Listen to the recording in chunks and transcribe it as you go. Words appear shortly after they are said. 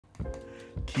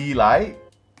key light,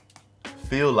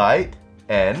 fill light,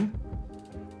 and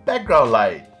background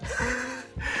light.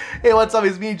 Hey, what's up?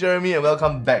 It's me, Jeremy, and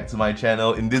welcome back to my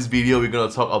channel. In this video, we're going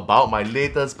to talk about my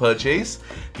latest purchase,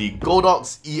 the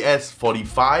Godox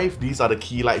ES45. These are the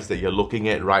key lights that you're looking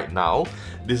at right now.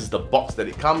 This is the box that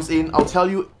it comes in. I'll tell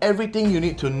you everything you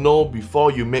need to know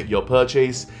before you make your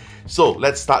purchase. So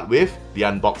let's start with the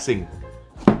unboxing.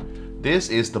 This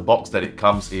is the box that it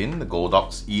comes in, the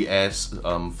Godox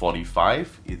ES45.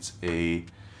 It's a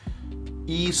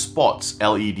eSports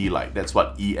LED light. That's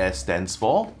what ES stands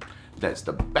for. That's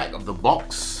the back of the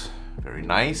box. Very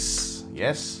nice,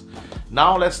 yes.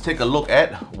 Now let's take a look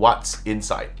at what's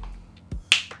inside.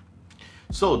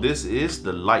 So this is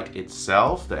the light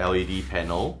itself, the LED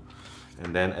panel.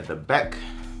 And then at the back,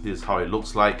 this is how it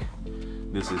looks like.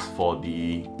 This is for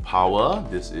the power.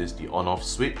 This is the on-off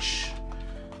switch.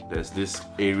 There's this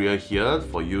area here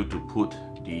for you to put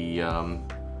the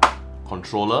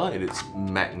controller. It is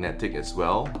magnetic as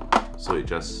well, so it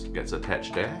just gets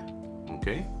attached there.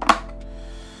 Okay.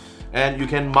 And you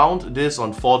can mount this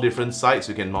on 4 different sides.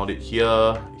 You can mount it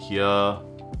here, here,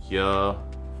 here,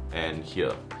 and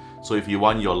here. So if you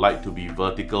want your light to be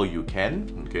vertical, you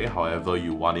can, okay, however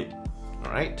you want it.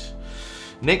 Alright.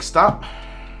 Next up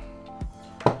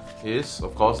is,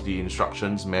 of course, the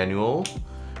instructions manual.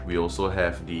 We also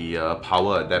have the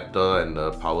power adapter and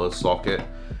the power socket,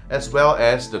 as well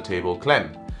as the table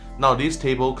clamp. Now this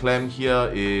table clamp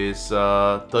here is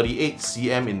 38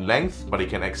 cm in length, but it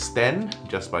can extend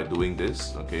just by doing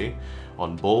this, okay,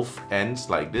 on both ends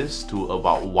like this to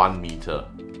about 1 meter,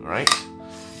 alright?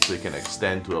 So it can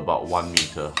extend to about 1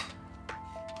 meter.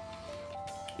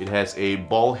 It has a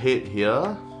ball head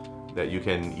here that you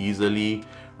can easily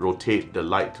rotate the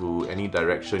light to any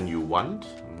direction you want,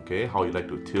 okay, how you like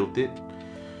to tilt it.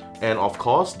 And of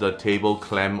course the table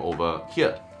clamp over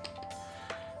here.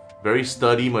 Very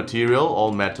sturdy material,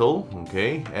 all metal,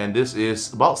 okay, and this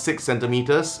is about 6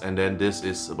 centimeters, and then this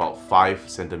is about 5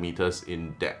 centimeters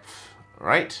in depth.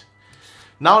 Alright,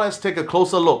 now let's take a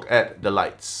closer look at the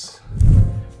lights.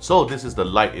 So this is the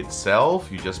light itself.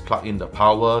 You just plug in the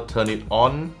power, turn it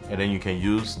on, and then you can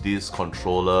use this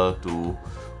controller to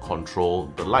control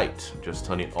the light. Just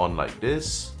turn it on like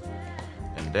this,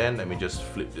 and then let me just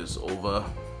flip this over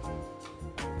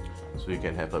so you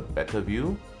can have a better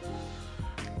view.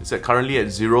 It's currently at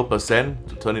 0%.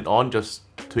 To turn it on, just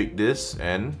tweak this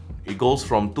and it goes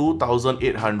from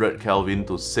 2800 Kelvin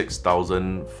to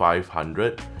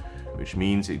 6500, which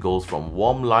means it goes from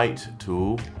warm light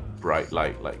to bright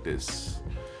light like this.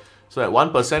 So at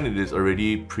 1% it is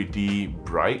already pretty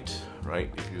bright,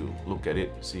 right? If you look at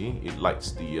it, see, it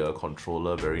lights the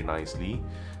controller very nicely.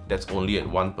 That's only at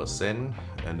 1%,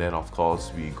 and then of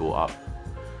course we go up.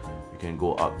 You can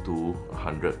go up to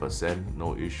 100%,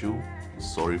 no issue.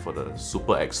 Sorry for the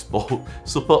super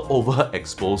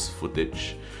overexposed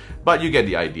footage, but you get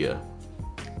the idea.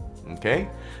 Okay,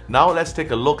 now let's take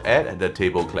a look at the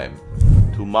table clamp.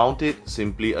 To mount it,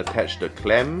 simply attach the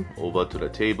clamp over to the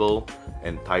table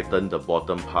and tighten the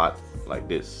bottom part like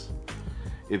this.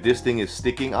 If this thing is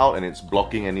sticking out and it's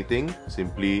blocking anything,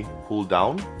 simply pull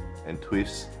down and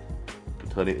twist to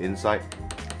turn it inside,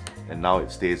 and now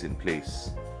it stays in place.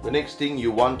 The next thing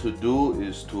you want to do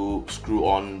is to screw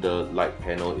on the light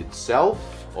panel itself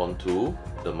onto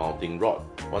the mounting rod.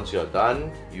 Once you're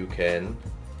done, you can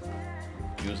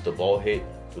use the ball head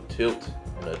to tilt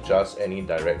and adjust any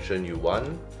direction you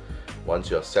want.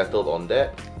 Once you're settled on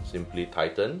that, simply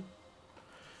tighten,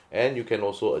 and you can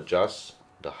also adjust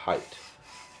the height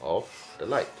of the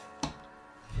light.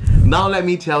 Now let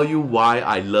me tell you why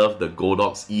I love the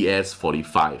Godox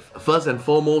ES45. First and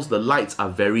foremost, the lights are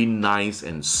very nice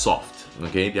and soft,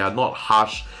 okay? They are not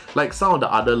harsh like some of the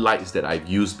other lights that I've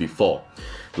used before.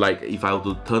 Like if I were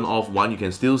to turn off one, you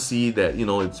can still see that, you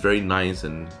know, it's very nice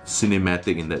and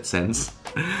cinematic in that sense.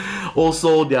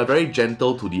 Also, they are very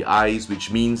gentle to the eyes,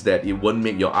 which means that it won't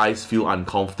make your eyes feel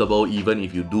uncomfortable even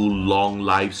if you do long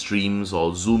live streams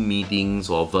or Zoom meetings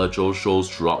or virtual shows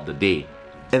throughout the day.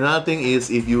 Another thing is,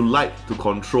 if you like to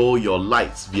control your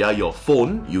lights via your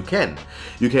phone, you can.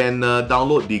 You can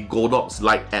download the Godox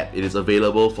Light app. It is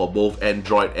available for both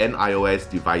Android and iOS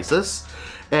devices.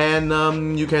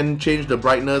 And you can change the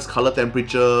brightness, color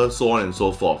temperature, so on and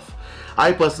so forth.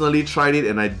 I personally tried it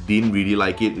and I didn't really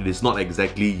like it. It is not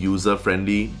exactly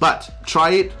user-friendly, but try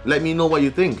it, let me know what you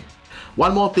think.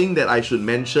 One more thing that I should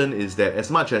mention is that as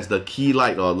much as the key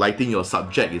light or lighting your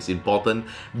subject is important,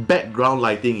 background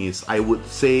lighting is, I would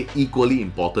say, equally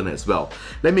important as well.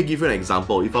 Let me give you an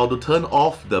example. If I were to turn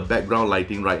off the background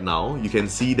lighting right now, you can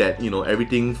see that, you know,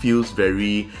 everything feels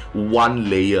very one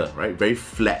layer, right? Very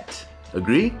flat.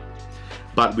 Agree?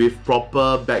 but with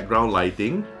proper background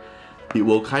lighting, it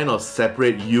will kind of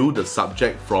separate you, the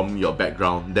subject, from your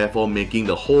background, therefore making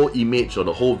the whole image or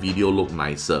the whole video look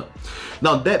nicer.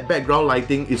 Now that background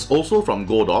lighting is also from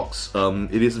Godox.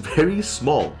 It is very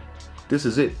small. This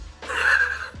is it.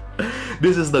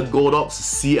 This is the Godox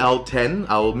CL10.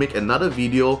 I will make another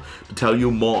video to tell you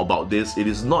more about this. It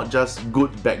is not just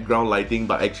good background lighting,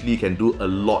 but actually you can do a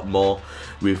lot more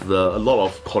with a lot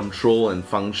of control and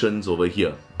functions over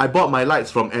here. I bought my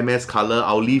lights from MS Color.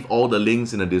 I'll leave all the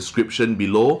links in the description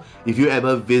below. If you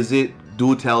ever visit,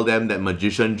 do tell them that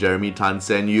Magician Jeremy Tan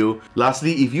sent you.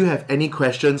 Lastly, if you have any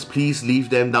questions, please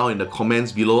leave them down in the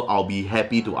comments below. I'll be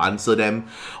happy to answer them.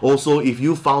 Also, if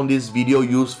you found this video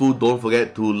useful, don't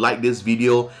forget to like this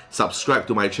video, subscribe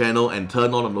to my channel, and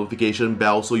turn on the notification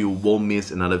bell so you won't miss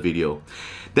another video.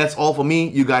 That's all for me.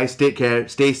 You guys take care,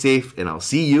 stay safe, and I'll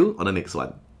see you on the next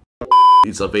one.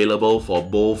 It's available for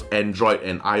both Android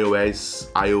and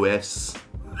iOS.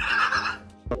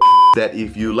 That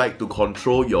if you like to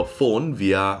control your phone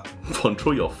via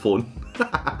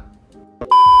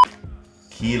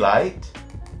key light,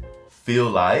 fill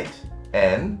light,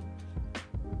 and